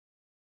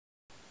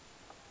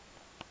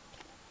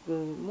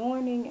Good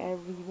morning,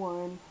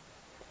 everyone.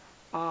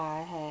 I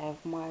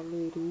have my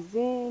little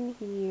Zen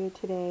here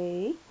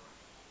today,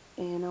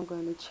 and I'm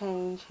going to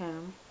change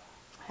him.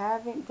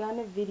 Haven't done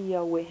a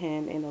video with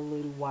him in a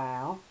little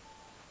while,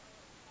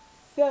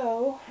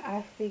 so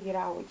I figured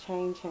I would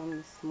change him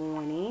this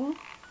morning.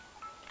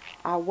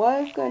 I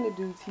was going to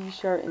do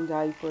t-shirt and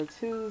diaper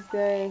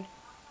Tuesday,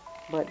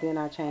 but then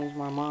I changed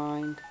my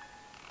mind.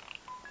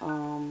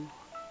 Um,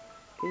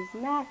 it's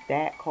not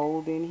that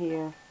cold in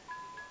here,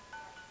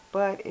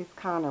 but it's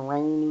kind of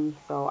rainy,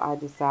 so I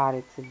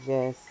decided to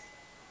just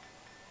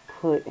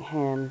put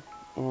him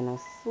in a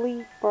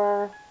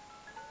sleeper.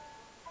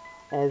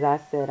 As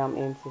I said, I'm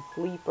into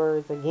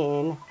sleepers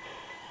again.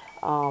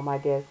 I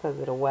guess because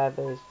of the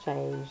weather has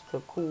changed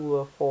to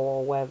cooler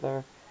fall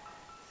weather.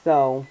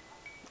 So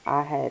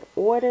I had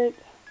ordered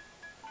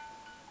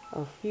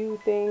a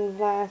few things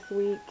last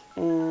week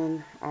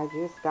and I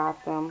just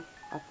got them,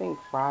 I think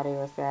Friday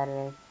or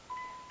Saturday.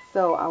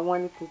 So I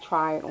wanted to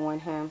try it on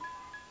him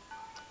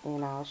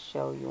and I'll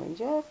show you in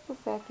just a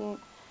second.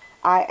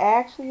 I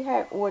actually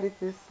had ordered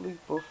this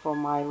sleeper for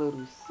my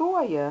little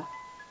Sawyer.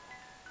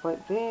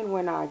 But then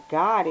when I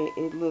got it,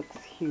 it looks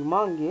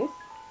humongous.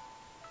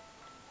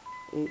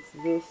 It's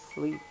this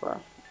sleeper.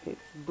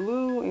 It's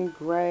blue and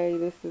gray.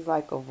 This is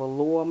like a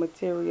velour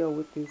material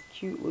with this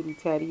cute little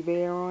teddy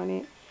bear on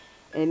it.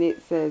 And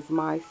it says,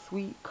 "My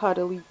sweet,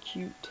 cuddly,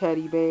 cute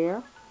teddy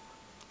bear."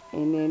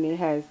 And then it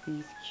has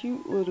these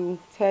cute little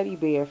teddy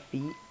bear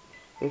feet.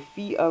 The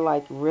feet are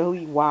like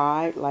really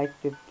wide, like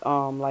the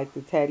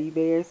teddy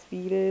bear's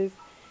feet is.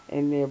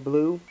 And they're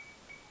blue,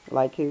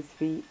 like his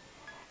feet.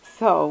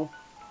 So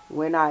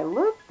when I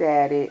looked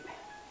at it,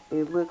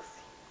 it looks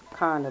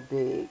kind of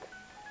big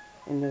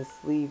and the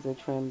sleeves are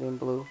trimmed in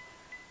blue.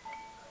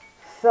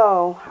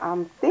 So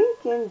I'm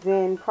thinking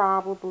Zen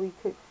probably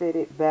could fit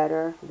it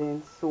better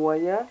than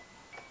Sawyer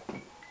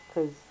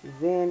because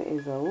Zen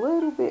is a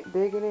little bit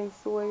bigger than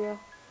Sawyer.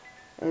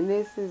 And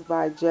this is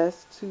by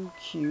Just Too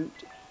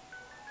Cute,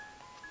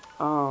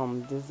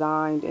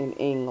 designed in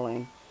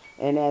England.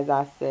 And as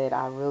I said,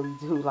 I really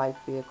do like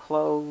their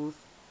clothes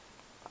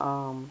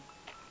um,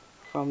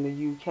 from the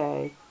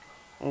UK.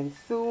 And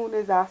soon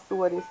as I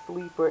saw this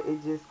sleeper,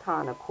 it just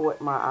kind of caught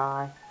my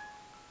eye.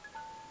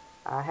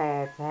 I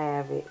had to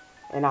have it.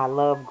 And I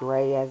love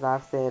gray, as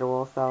I've said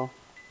also.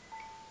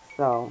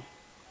 So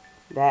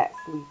that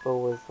sleeper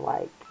was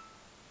like,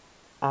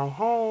 I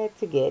had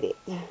to get it.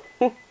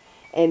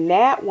 And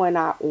that one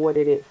I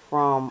ordered it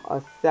from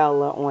a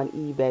seller on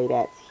eBay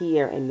that's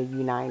here in the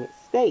United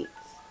States.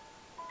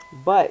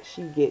 But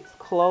she gets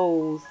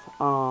clothes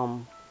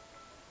from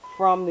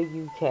the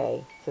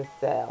UK to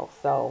sell.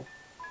 So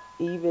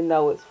even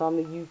though it's from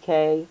the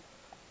UK,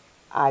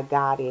 I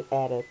got it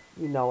at a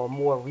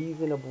more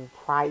reasonable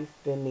price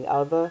than the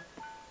other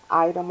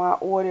item I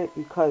ordered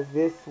because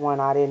this one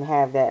I didn't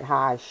have that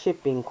high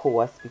shipping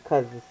cost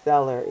because the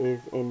seller is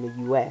in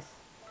the US.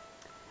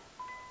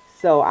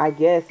 So I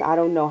guess I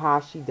don't know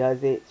how she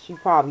does it. She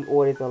probably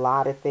orders a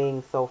lot of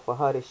things, so for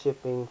her the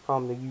shipping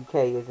from the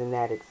UK isn't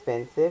that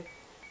expensive.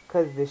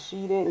 Because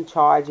she didn't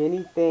charge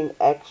anything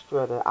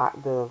extra.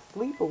 The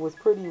sleeper was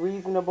pretty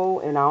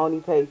reasonable and I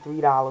only paid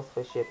 $3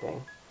 for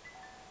shipping.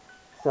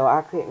 So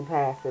I couldn't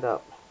pass it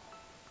up.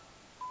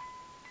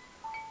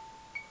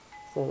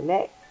 So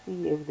let's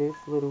see if this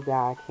little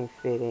guy can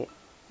fit it.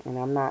 And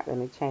I'm not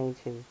going to change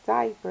his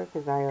diaper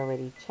because I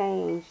already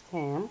changed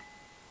him.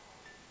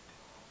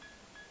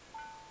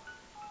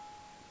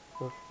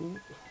 The feet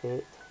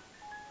fit.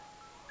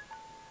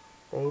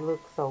 They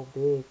look so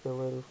big, the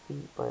little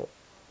feet, but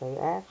they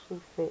actually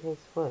fit his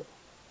foot.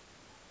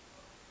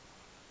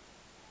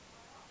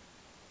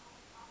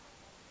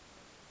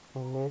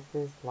 And this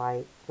is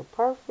like the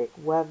perfect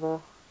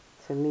weather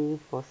to me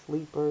for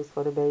sleepers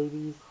for the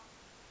babies.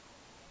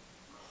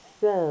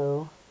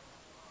 So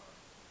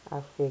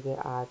I figured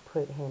I'd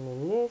put him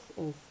in this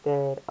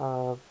instead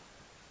of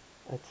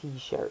a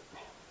t-shirt.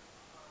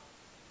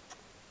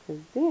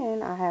 Because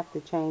then I have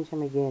to change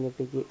him again if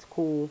it gets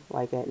cool.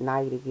 Like at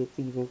night it gets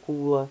even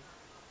cooler.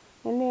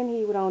 And then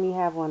he would only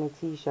have on a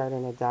t-shirt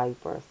and a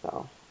diaper.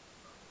 So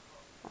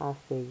I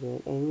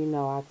figured. And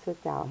I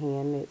took out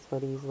hand mitts for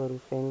these little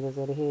fingers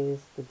of his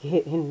to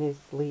get in this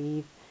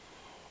sleeve.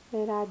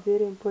 And I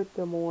didn't put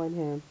them on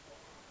him.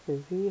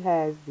 Because he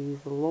has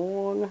these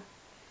long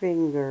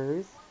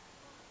fingers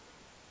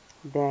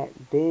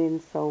that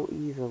bend so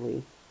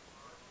easily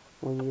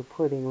when you're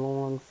putting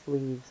long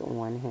sleeves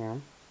on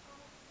him.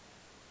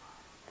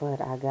 But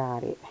I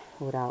got it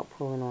without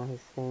pulling on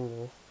his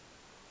fingers.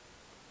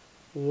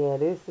 Yeah,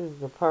 this is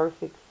the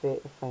perfect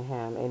fit for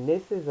him. And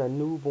this is a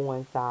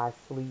newborn size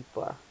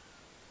sleeper.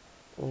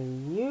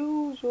 And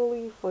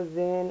usually for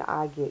Zen,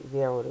 I get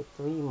 0 to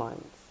 3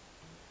 months.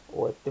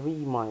 Or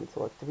 3 months.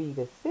 Or 3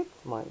 to 6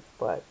 months.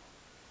 But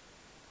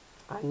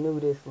I knew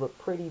this looked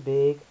pretty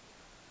big.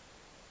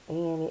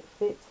 And it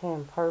fits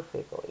him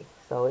perfectly.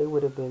 So it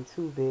would have been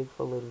too big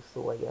for little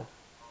Sawyer.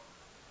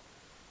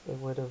 It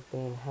would have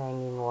been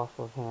hanging off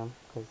of him.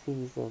 Because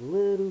he's a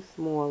little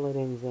smaller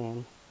than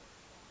Zen.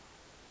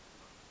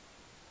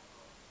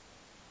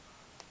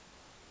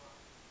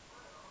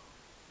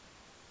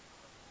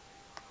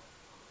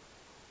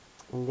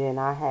 And then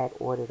I had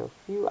ordered a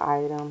few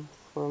items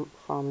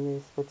from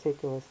this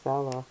particular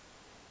seller.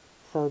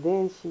 So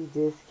then she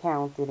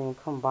discounted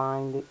and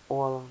combined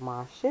all of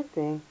my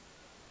shipping.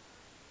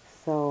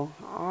 So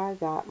I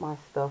got my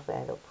stuff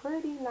at a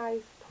pretty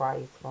nice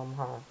price from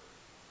her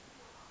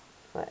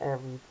for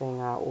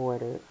everything I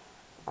ordered.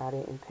 I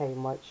didn't pay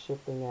much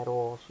shipping at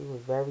all. She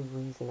was very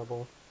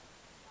reasonable.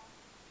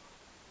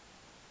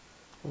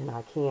 And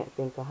I can't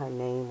think of her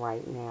name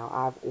right now.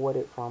 I've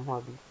ordered from her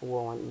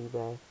before on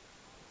eBay.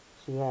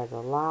 She has a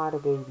lot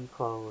of baby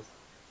clothes.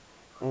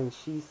 And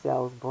she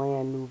sells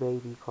brand new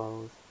baby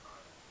clothes.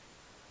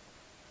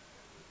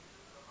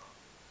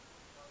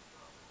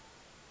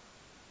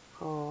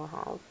 Oh,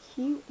 how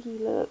cute he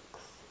looks.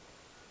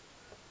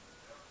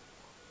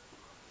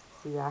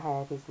 See, I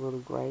had his little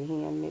gray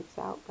hand mix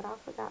out, but I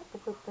forgot to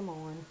put them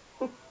on.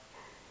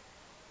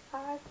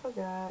 I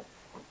forgot.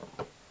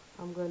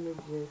 I'm going to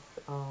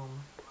just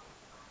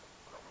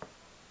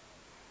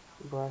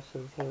brush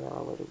his hair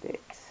a little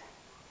bit.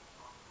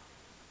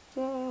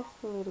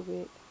 Just a little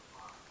bit.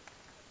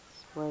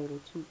 Spray the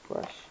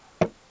toothbrush.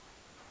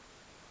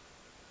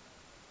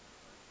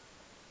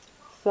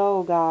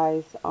 So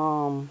guys,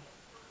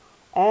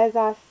 as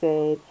I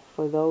said,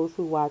 for those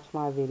who watch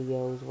my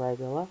videos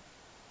regular,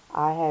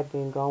 I have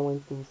been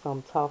going through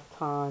some tough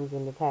times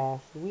in the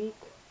past week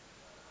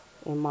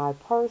in my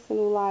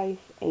personal life,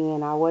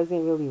 and I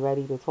wasn't really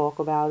ready to talk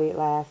about it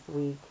last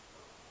week.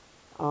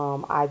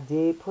 I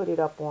did put it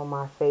up on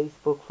my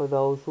Facebook for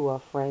those who are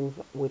friends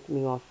with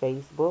me on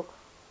Facebook,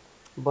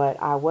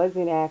 but I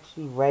wasn't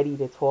actually ready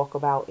to talk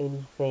about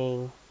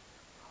anything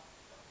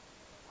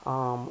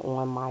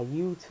on my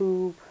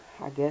YouTube.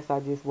 I guess I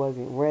just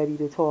wasn't ready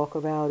to talk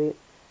about it.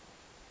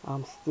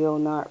 I'm still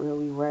not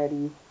really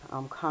ready.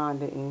 I'm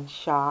kind of in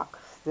shock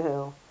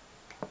still.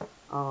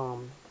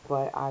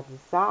 But I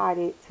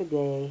decided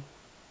today,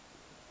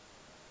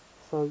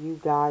 so you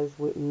guys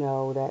would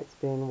know that's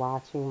been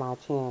watching my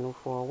channel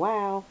for a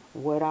while,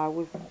 what I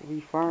was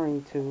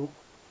referring to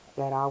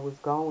that I was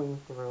going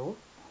through.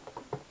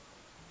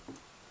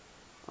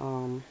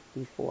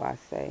 Before I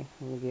say,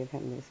 let me give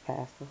him this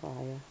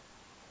pacifier.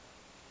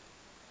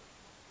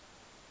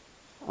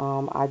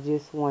 I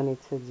just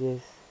wanted to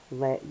just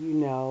let you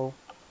know,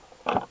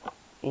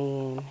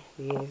 and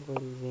here's what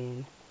he's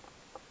in.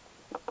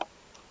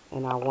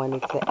 And I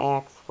wanted to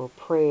ask for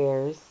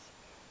prayers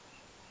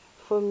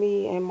for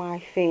me and my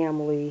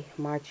family,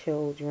 my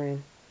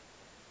children,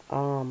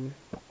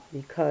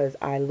 because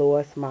I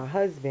lost my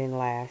husband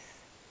last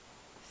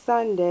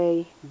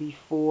Sunday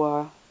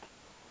before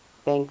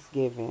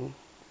Thanksgiving,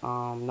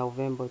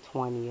 November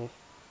 20th,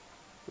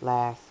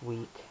 last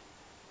week.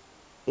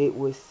 It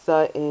was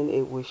sudden,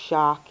 it was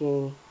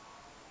shocking.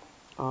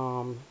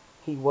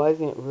 He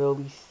wasn't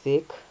really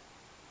sick,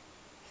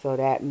 so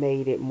that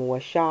made it more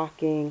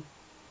shocking.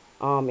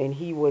 And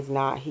he was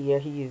not here.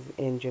 He is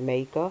in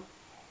Jamaica,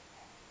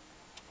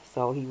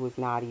 so he was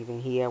not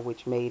even here,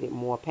 which made it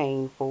more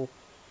painful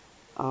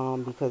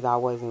because I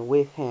wasn't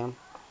with him.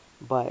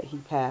 But he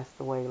passed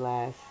away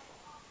last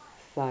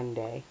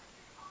Sunday.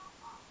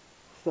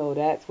 So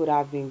that's what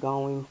I've been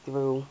going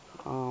through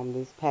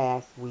this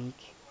past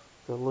week.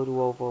 It's a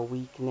little over a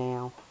week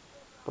now.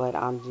 But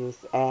I'm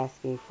just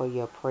asking for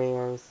your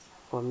prayers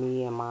for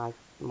me and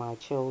my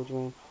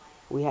children.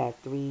 We had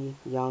 3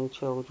 young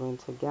children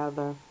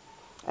together.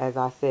 As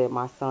I said,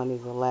 my son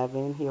is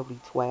 11. He'll be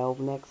 12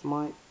 next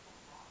month.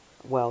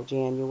 Well,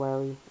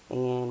 January.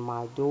 And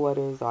my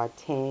daughters are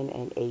 10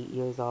 and 8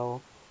 years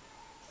old.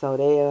 So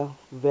they're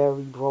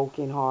very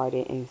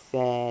brokenhearted and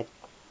sad.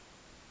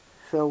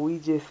 So we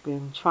just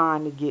been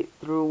trying to get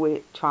through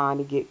it, trying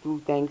to get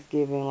through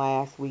Thanksgiving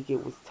last week.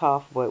 It was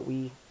tough, but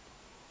we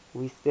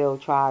still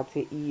tried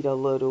to eat a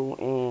little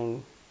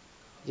and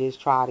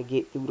just try to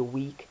get through the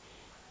week.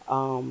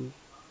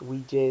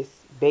 We just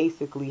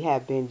basically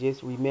have been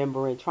just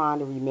trying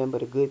to remember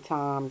the good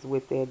times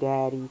with their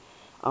daddy.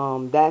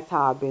 That's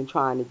how I've been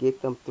trying to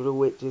get them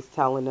through it, just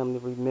telling them to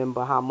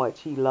remember how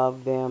much he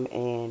loved them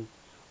and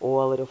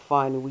all of the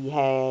fun we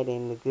had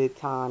and the good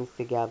times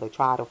together.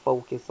 Try to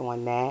focus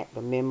on that,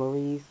 the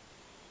memories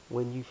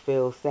when you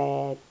feel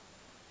sad.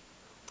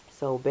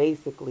 So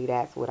basically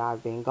that's what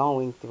I've been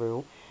going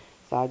through.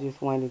 So I just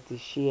wanted to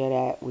share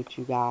that with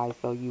you guys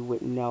so you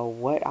would know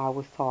what I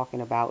was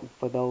talking about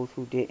for those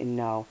who didn't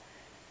know.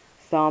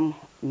 Some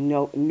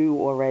knew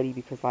already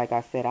because, like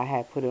I said, I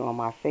had put it on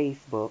my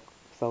Facebook.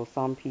 So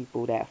some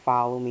people that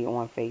follow me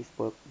on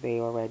Facebook, they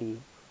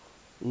already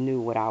knew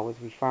what I was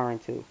referring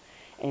to.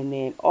 And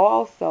then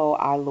also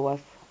I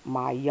lost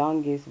my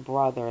youngest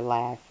brother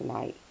last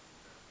night.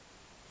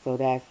 So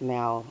that's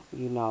now,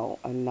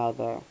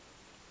 another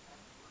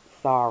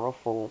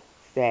sorrowful,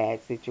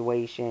 sad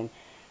situation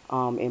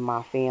in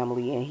my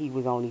family. And he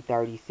was only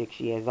 36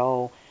 years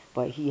old,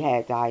 but he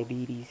had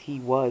diabetes. He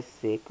was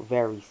sick,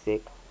 very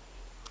sick.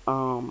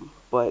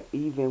 But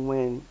even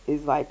when,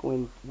 it's like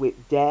when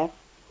with death,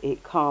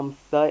 it comes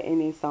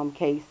sudden in some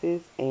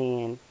cases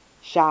and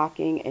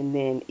shocking. And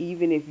then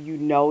even if you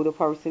know the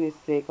person is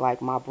sick,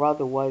 like my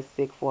brother was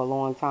sick for a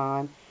long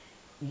time,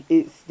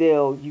 it's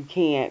still, you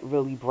can't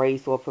really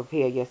brace or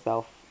prepare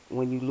yourself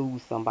when you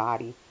lose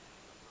somebody.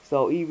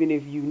 So even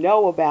if you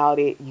know about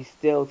it, you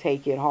still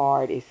take it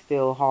hard. It's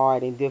still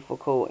hard and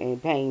difficult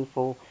and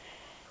painful.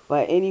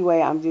 But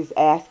anyway, I'm just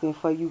asking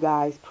for you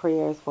guys'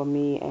 prayers for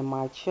me and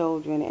my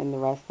children and the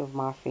rest of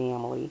my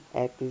family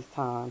at this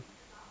time.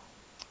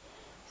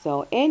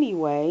 So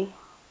anyway,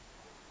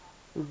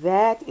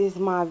 that is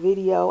my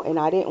video, and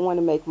I didn't want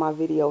to make my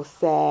video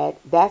sad.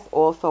 That's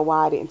also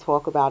why I didn't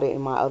talk about it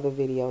in my other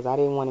videos. I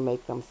didn't want to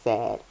make them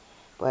sad.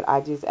 But I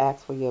just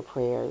asked for your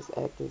prayers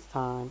at this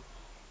time.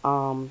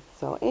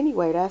 So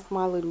anyway, that's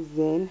my little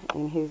Zen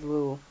and his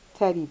little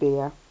teddy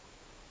bear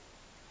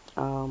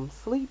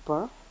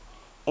sleeper.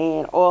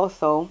 And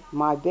also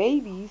my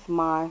babies,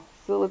 my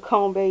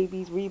silicone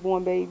babies,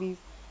 reborn babies,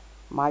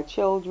 my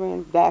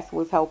children, that's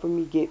what's helping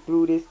me get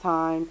through this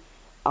time.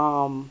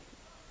 Um,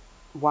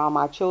 while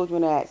my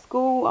children are at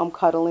school, I'm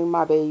cuddling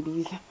my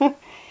babies.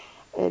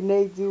 And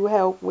they do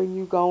help when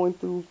you're going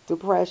through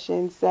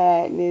depression,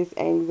 sadness,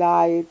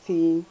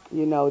 anxiety.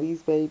 You know,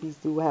 these babies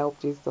do help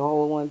just to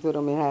hold on to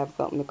them and have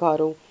something to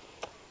cuddle.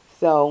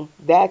 So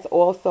that's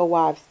also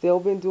why I've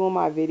still been doing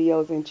my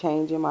videos and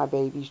changing my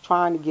babies,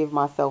 trying to give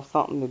myself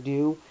something to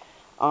do.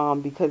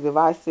 Because if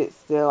I sit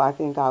still, I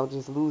think I'll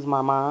just lose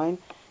my mind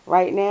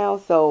right now.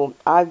 So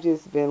I've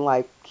just been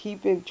like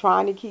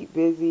trying to keep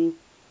busy,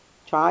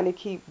 trying to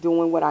keep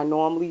doing what I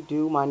normally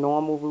do, my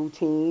normal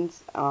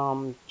routines,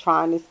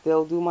 trying to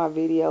still do my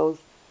videos,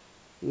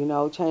 you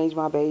know, change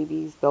my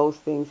babies. Those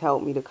things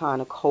help me to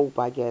kind of cope,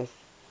 I guess,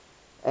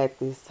 at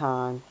this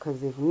time.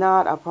 Because if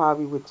not, I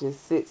probably would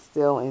just sit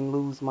still and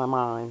lose my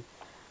mind.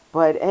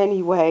 But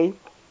anyway,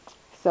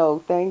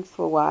 so thanks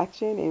for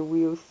watching, and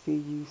we'll see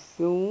you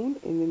soon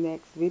in the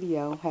next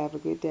video. Have a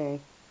good day.